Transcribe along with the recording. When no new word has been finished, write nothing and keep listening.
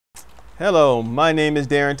Hello, my name is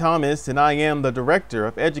Darren Thomas and I am the Director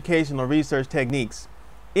of Educational Research Techniques.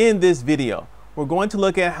 In this video, we're going to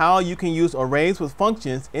look at how you can use arrays with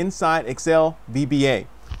functions inside Excel VBA.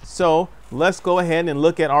 So let's go ahead and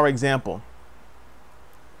look at our example.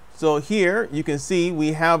 So here you can see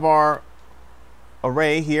we have our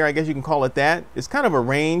array here. I guess you can call it that. It's kind of a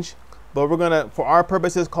range, but we're going to, for our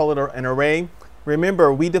purposes, call it an array.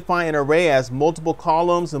 Remember, we define an array as multiple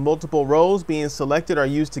columns and multiple rows being selected or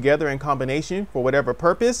used together in combination for whatever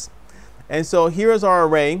purpose. And so here is our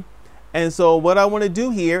array. And so what I want to do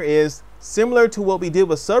here is similar to what we did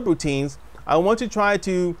with subroutines. I want to try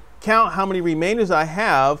to count how many remainders I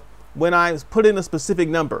have when I put in a specific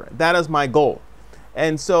number. That is my goal.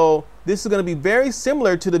 And so this is going to be very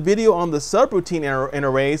similar to the video on the subroutine in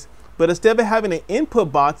arrays, but instead of having an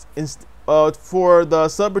input box for the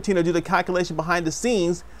subroutine to do the calculation behind the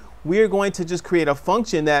scenes, we're going to just create a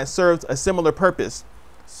function that serves a similar purpose.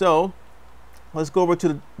 So let's go over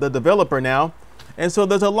to the developer now. And so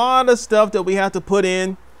there's a lot of stuff that we have to put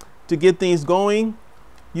in to get things going.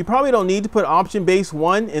 You probably don't need to put option base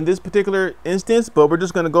 1 in this particular instance, but we're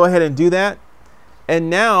just going to go ahead and do that. And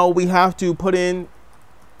now we have to put in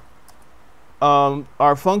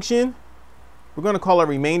our function. We're going to call it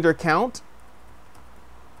remainder count.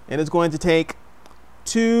 And it's going to take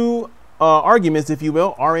two arguments, if you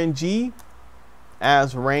will, RNG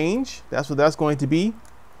as range. That's what that's going to be.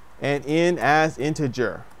 And N as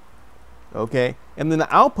integer. Okay. And then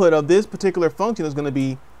the output of this particular function is going to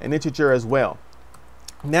be an integer as well.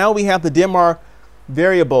 Now we have the Dmr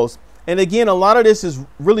Variables. And again, a lot of this is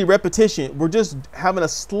really repetition. We're just having a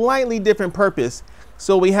slightly different purpose.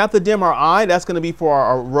 So we have the Dmr I, that's going to be for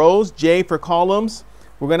our rows, J for columns.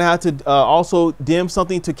 We're going to have to also dim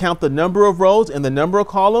something to count the number of rows and the number of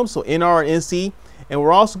columns, so NR and NC. And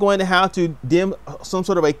we're also going to have to dim some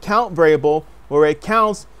sort of a count variable where it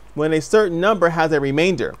counts when a certain number has a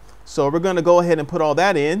remainder. So we're going to go ahead and put all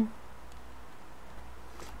that in.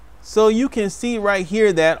 So you can see right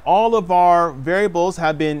here that all of our variables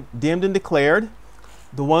have been dimmed and declared.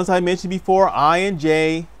 The ones I mentioned before, I and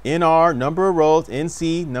J, NR, number of rows,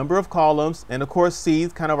 NC, number of columns, and of course C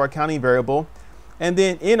is kind of our counting variable. And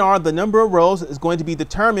then NR, the number of rows, is going to be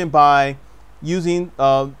determined by using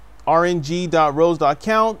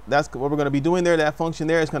rng.rows.count. That's what we're going to be doing there. That function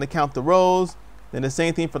there is going to count the rows. Then the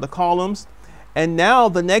same thing for the columns. And now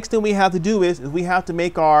the next thing we have to do is we have to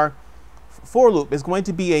make our for loop. It's going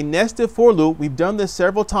to be a nested for loop. We've done this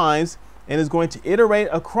several times, and it's going to iterate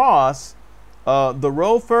across the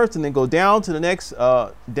row first and then go down to the next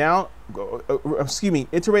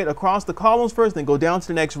iterate across the columns first, then go down to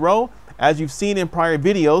the next row, as you've seen in prior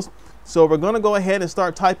videos. So we're going to go ahead and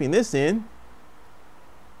start typing this in.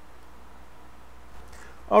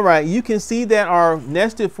 All right, you can see that our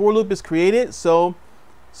nested for loop is created. So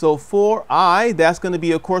for I, that's going to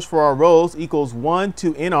be, of course, for our rows, equals 1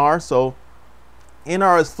 to NR. So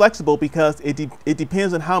NR is flexible because it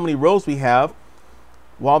depends on how many rows we have.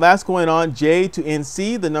 While that's going on, J to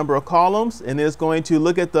NC, the number of columns, and it's going to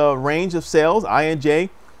look at the range of cells, I and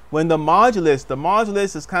J. When the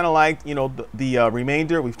modulus is kind of like, you know, the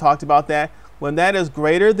remainder. We've talked about that. When that is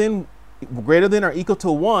greater than or equal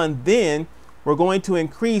to 1, then we're going to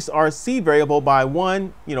increase our C variable by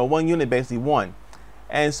 1 unit, basically 1.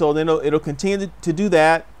 And so then it'll continue to do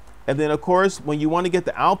that. And then, of course, when you want to get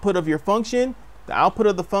the output of your function, the output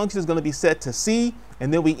of the function is going to be set to C,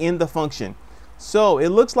 and then we end the function. So it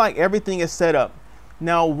looks like everything is set up.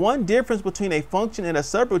 Now, one difference between a function and a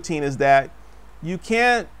subroutine is that you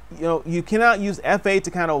cannot use FA to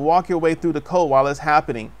kind of walk your way through the code while it's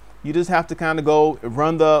happening. You just have to kind of go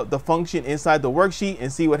run the function inside the worksheet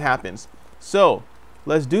and see what happens. So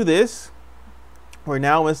let's do this. We're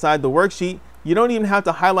now inside the worksheet. You don't even have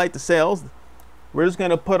to highlight the cells. We're just going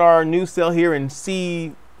to put our new cell here in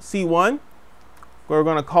C1. We're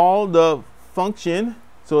going to call the function,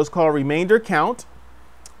 so it's called remainder count.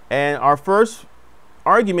 And our first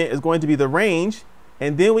argument is going to be the range.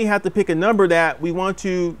 And then we have to pick a number that we want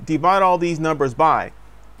to divide all these numbers by.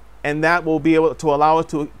 And that will be able to allow us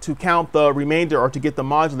to count the remainder or to get the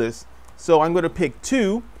modulus. So I'm going to pick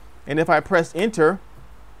 2. And if I press enter,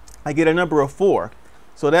 I get a number of 4.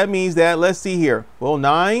 So that means that, let's see here. Well,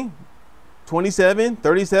 9, 27,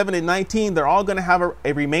 37, and 19, they're all going to have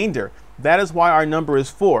a remainder. That is why our number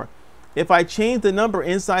is 4. If I change the number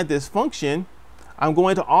inside this function, I'm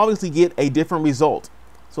going to obviously get a different result.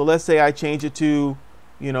 So let's say I change it to,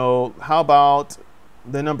 how about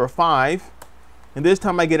the number 5? And this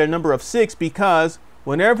time I get a number of 6, because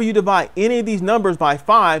whenever you divide any of these numbers by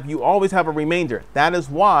 5, you always have a remainder. That is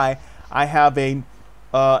why I have a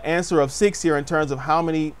answer of 6 here in terms of how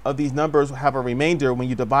many of these numbers have a remainder when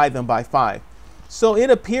you divide them by 5. So it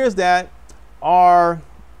appears that our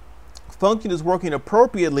function is working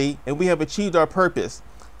appropriately and we have achieved our purpose.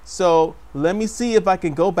 So let me see if I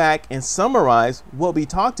can go back and summarize what we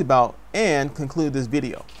talked about and conclude this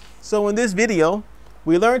video. So in this video,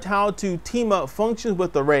 we learned how to team up functions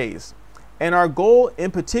with arrays. And our goal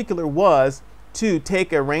in particular was to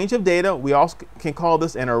take a range of data, we also can call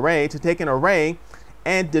this an array, to take an array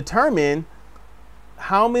and determine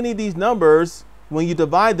how many of these numbers, when you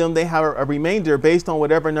divide them, they have a remainder based on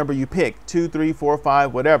whatever number you pick, 2, 3, 4,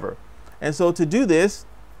 5, whatever. And so to do this,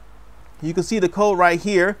 you can see the code right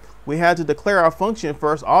here. We had to declare our function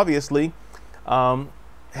first, obviously.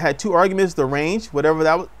 Had two arguments, the range,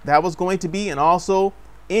 whatever that was going to be, and also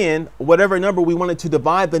in whatever number we wanted to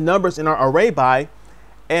divide the numbers in our array by.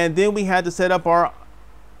 And then we had to set up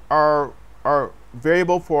our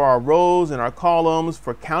variable for our rows and our columns,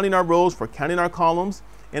 for counting our rows, for counting our columns,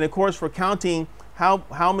 and of course for counting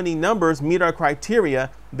how many numbers meet our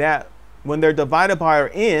criteria that when they're divided by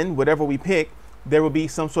our n, whatever we pick, there will be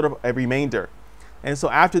some sort of a remainder. And so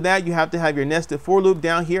after that, you have to have your nested for loop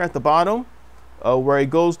down here at the bottom, where it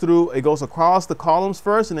goes across the columns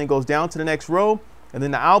first and then goes down to the next row. And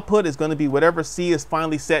then the output is going to be whatever C is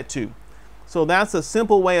finally set to. So that's a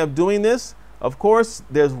simple way of doing this. Of course,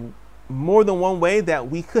 there's more than one way that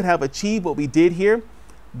we could have achieved what we did here,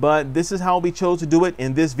 but this is how we chose to do it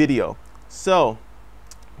in this video. So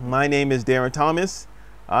my name is Darren Thomas.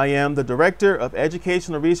 I am the Director of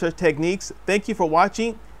Educational Research Techniques. Thank you for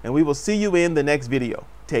watching, and we will see you in the next video.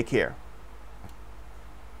 Take care.